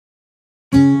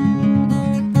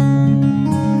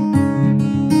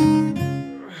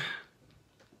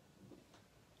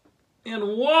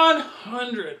and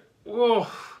 100. Whoa.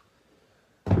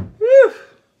 Whew.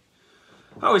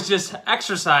 I was just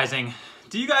exercising.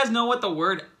 Do you guys know what the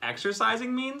word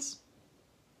exercising means?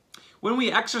 When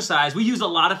we exercise, we use a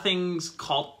lot of things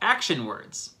called action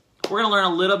words. We're going to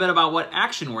learn a little bit about what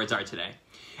action words are today.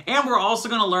 And we're also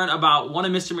going to learn about one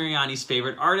of Mr. Mariani's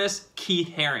favorite artists, Keith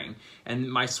Haring. And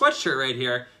my sweatshirt right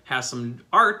here has some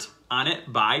art on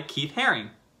it by Keith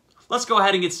Haring. Let's go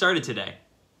ahead and get started today.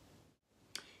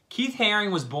 Keith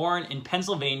Haring was born in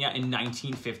Pennsylvania in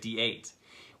 1958.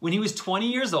 When he was 20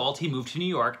 years old, he moved to New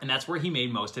York, and that's where he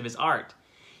made most of his art.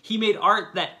 He made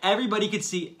art that everybody could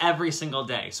see every single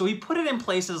day. So he put it in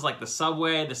places like the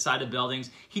subway, the side of buildings.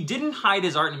 He didn't hide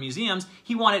his art in museums.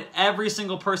 He wanted every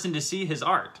single person to see his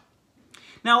art.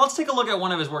 Now let's take a look at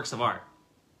one of his works of art.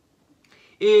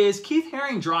 Is Keith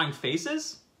Haring drawing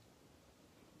faces?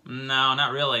 No,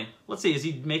 not really. Let's see, is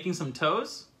he making some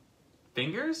toes?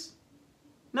 Fingers?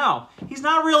 No, he's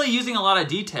not really using a lot of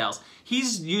details.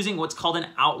 He's using what's called an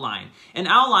outline. An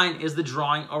outline is the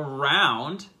drawing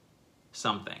around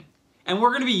something. And we're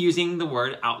going to be using the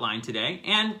word outline today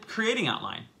and creating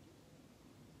outline.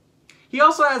 He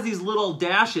also has these little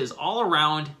dashes all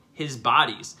around his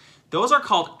bodies. Those are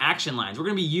called action lines. We're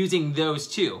going to be using those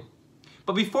too.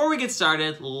 But before we get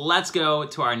started, let's go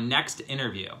to our next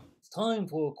interview. It's time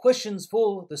for questions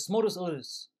for the smartest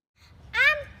artists.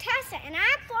 I'm Tessa, and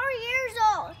I'm 4 years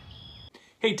old.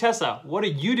 Hey Tessa, what do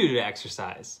you do to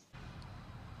exercise?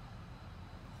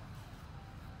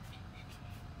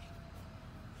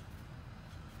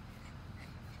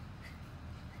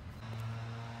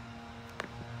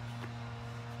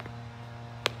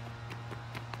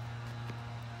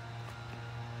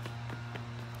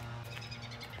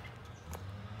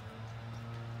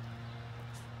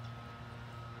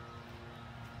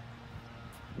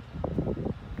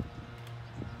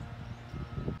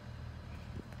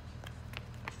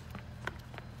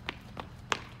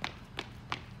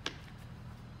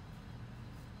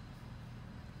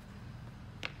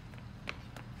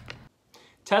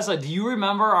 Tessa, do you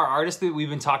remember our artist that we've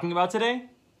been talking about today?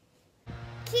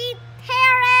 Keith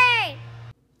Haring!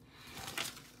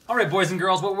 All right, boys and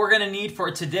girls, what we're gonna need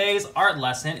for today's art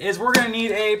lesson is we're gonna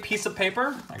need a piece of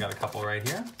paper. I got a couple right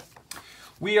here.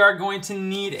 We are going to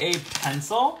need a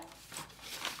pencil.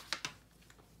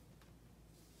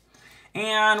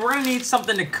 And we're gonna need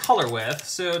something to color with.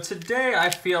 So today I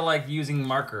feel like using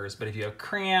markers, but if you have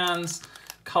crayons,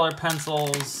 color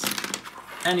pencils,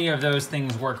 any of those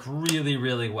things work really,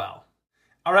 really well.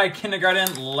 All right,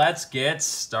 kindergarten, let's get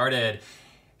started.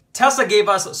 Tessa gave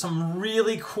us some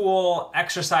really cool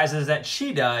exercises that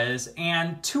she does,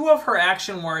 and two of her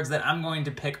action words that I'm going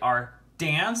to pick are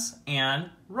dance and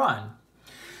run.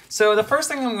 So the first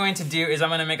thing I'm going to do is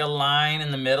I'm gonna make a line in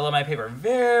the middle of my paper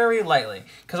very lightly,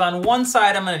 because on one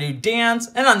side I'm gonna do dance,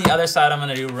 and on the other side I'm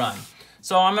gonna do run.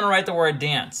 So I'm gonna write the word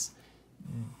dance.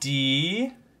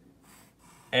 D-A-N-C-E.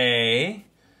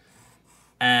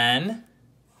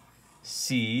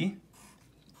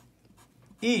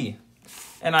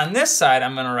 And on this side,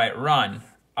 I'm gonna write run.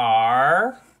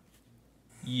 R-U-N.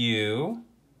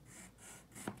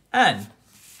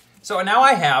 So now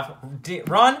I have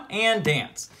run and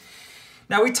dance.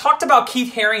 Now we talked about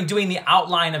Keith Haring doing the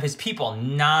outline of his people,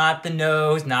 not the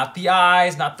nose, not the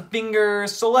eyes, not the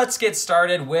fingers. So let's get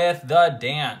started with the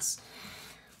dance.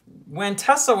 When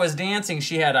Tessa was dancing,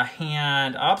 she had a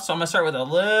hand up, so I'm gonna start with a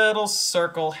little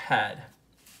circle head.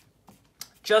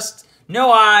 Just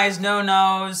no eyes, no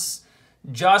nose,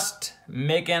 just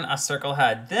making a circle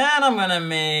head. Then I'm gonna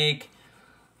make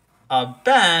a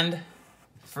bend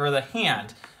for the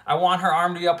hand. I want her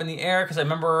arm to be up in the air because I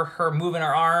remember her moving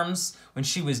her arms when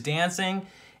she was dancing.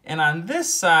 And on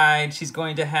this side, she's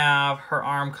going to have her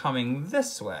arm coming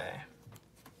this way.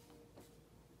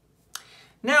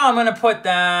 Now I'm gonna put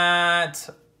that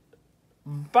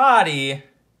body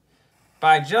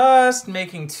by just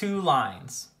making two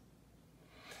lines.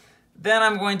 Then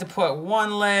I'm going to put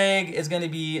one leg is gonna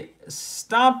be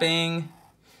stomping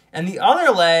and the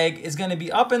other leg is gonna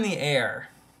be up in the air.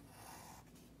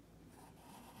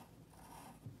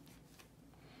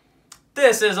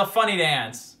 This is a funny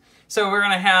dance. So we're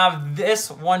gonna have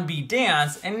this one be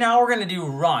dance and now we're gonna do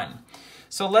run.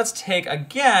 So let's take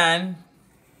again,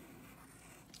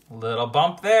 little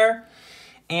bump there.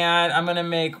 And I'm gonna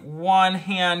make one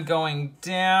hand going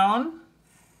down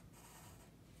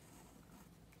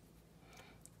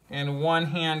and one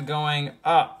hand going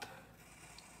up.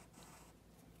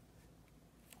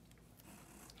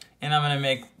 And I'm gonna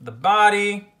make the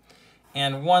body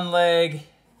and one leg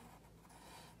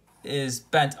is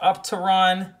bent up to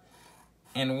run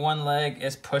and one leg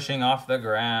is pushing off the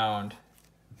ground.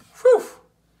 Whew.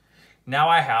 Now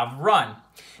I have run.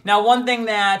 Now, one thing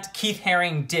that Keith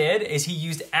Haring did is he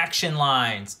used action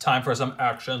lines. Time for some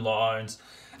action lines.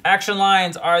 Action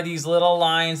lines are these little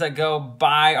lines that go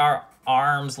by our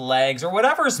arms, legs, or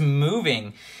whatever's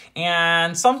moving.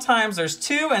 And sometimes there's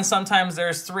 2 and sometimes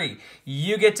there's 3.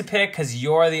 You get to pick because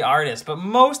you're the artist. But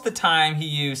most of the time he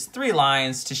used 3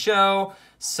 lines to show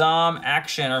some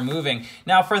action or moving.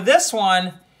 Now for this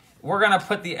one, we're gonna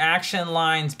put the action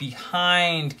lines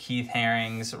behind Keith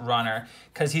Haring's runner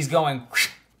because he's going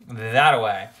that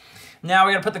way. Now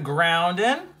we gotta put the ground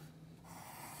in.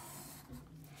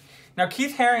 Now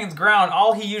Keith Haring's ground,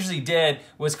 all he usually did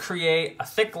was create a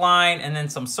thick line and then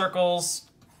some circles.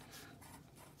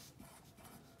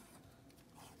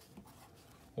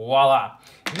 Voila.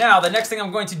 Now the next thing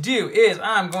I'm going to do is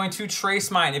I'm going to trace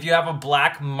mine. If you have a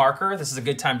black marker, this is a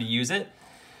good time to use it.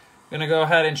 I'm gonna go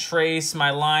ahead and trace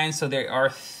my lines so they are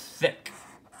thick.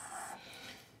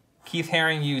 Keith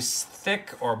Haring used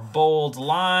thick or bold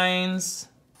lines.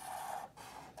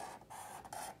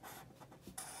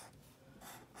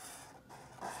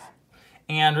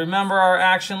 And remember our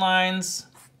action lines.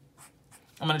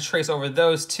 I'm gonna trace over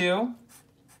those 2.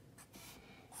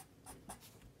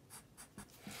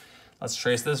 Let's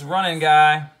trace this running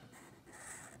guy.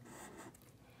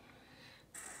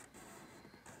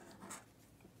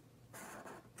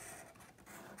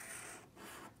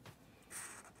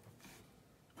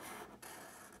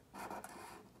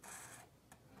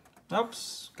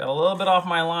 Oops, got a little bit off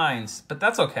my lines, but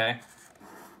that's okay.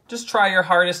 Just try your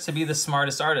hardest to be the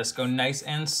smartest artist. Go nice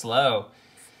and slow.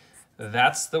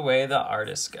 That's the way the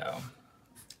artists go.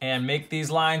 And make these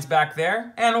lines back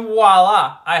there, and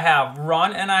voila, I have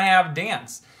run and I have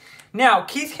dance. Now,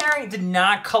 Keith Haring did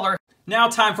not color. Now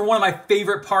time for one of my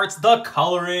favorite parts, the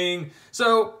coloring.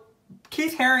 So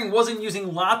Keith Haring wasn't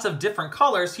using lots of different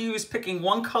colors. He was picking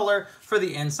one color for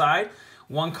the inside,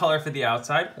 one color for the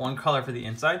outside, one color for the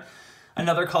inside,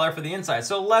 another color for the inside.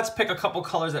 So let's pick a couple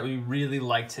colors that we really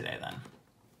like today then.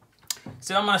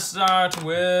 So I'm gonna start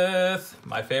with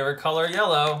my favorite color,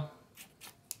 yellow.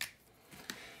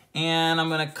 And I'm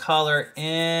gonna color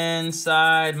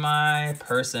inside my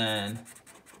person.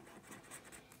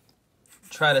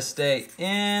 Try to stay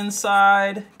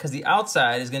inside, because the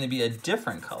outside is gonna be a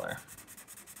different color.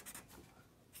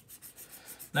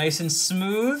 Nice and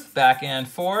smooth, back and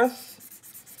forth.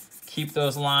 Keep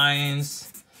those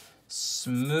lines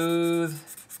smooth.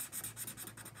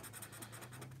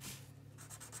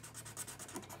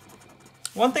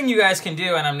 One thing you guys can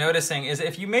do, and I'm noticing, is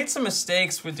if you made some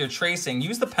mistakes with your tracing,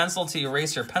 use the pencil to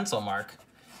erase your pencil mark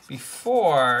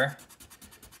before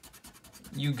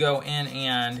you go in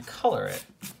and color it.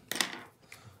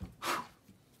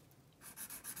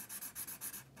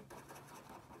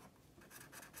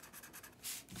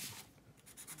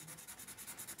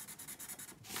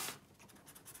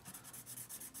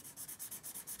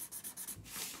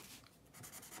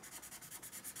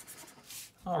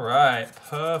 All right,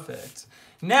 perfect.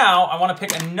 Now I want to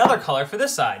pick another color for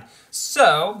this side.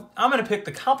 So I'm going to pick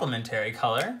the complementary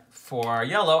color for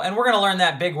yellow, and we're going to learn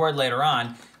that big word later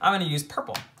on. I'm going to use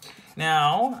purple.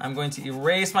 Now I'm going to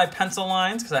erase my pencil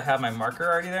lines because I have my marker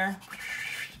already there.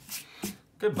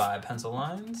 Goodbye, pencil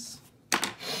lines.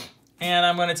 And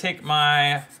I'm going to take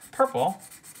my purple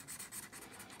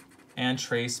and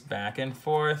trace back and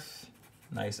forth,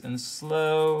 nice and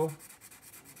slow.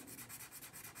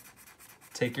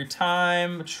 Take your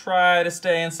time, try to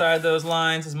stay inside those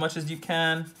lines as much as you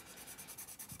can.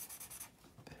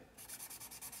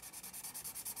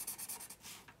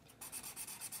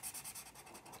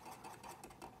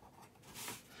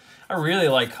 I really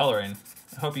like coloring.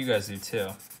 I hope you guys do too.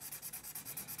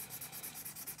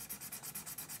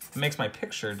 It makes my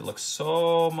picture look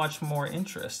so much more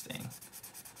interesting.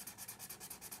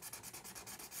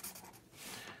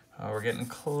 Oh, we're getting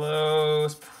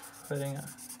close, putting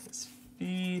this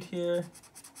feed here.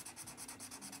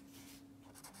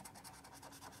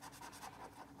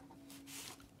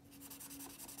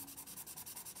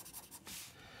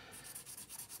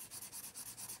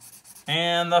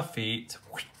 And the feet.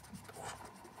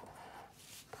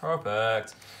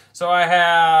 Perfect. So I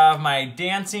have my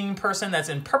dancing person that's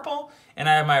in purple, and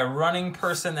I have my running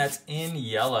person that's in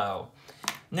yellow.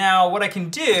 Now, what I can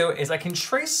do is I can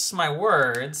trace my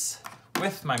words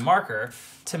with my marker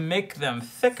to make them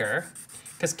thicker,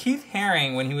 because Keith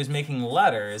Haring, when he was making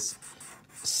letters,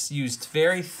 used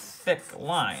very thick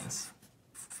lines.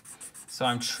 So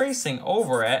I'm tracing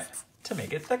over it to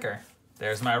make it thicker.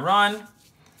 There's my run.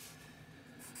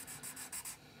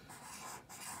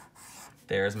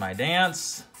 There's my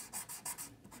dance.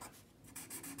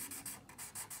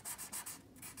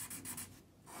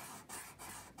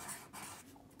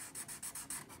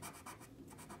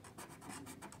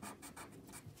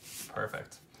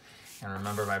 Perfect. And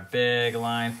remember my big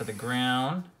line for the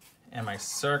ground and my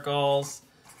circles.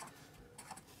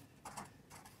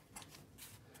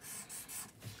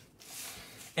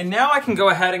 And now I can go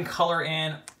ahead and color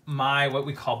in my, what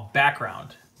we call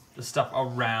background, the stuff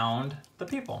around the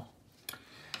people.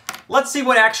 Let's see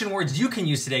what action words you can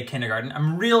use today, kindergarten.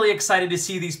 I'm really excited to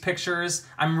see these pictures.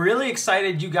 I'm really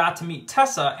excited you got to meet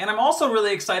Tessa, and I'm also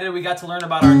really excited we got to learn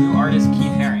about our new artist,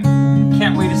 Keith Haring.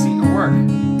 Can't wait to see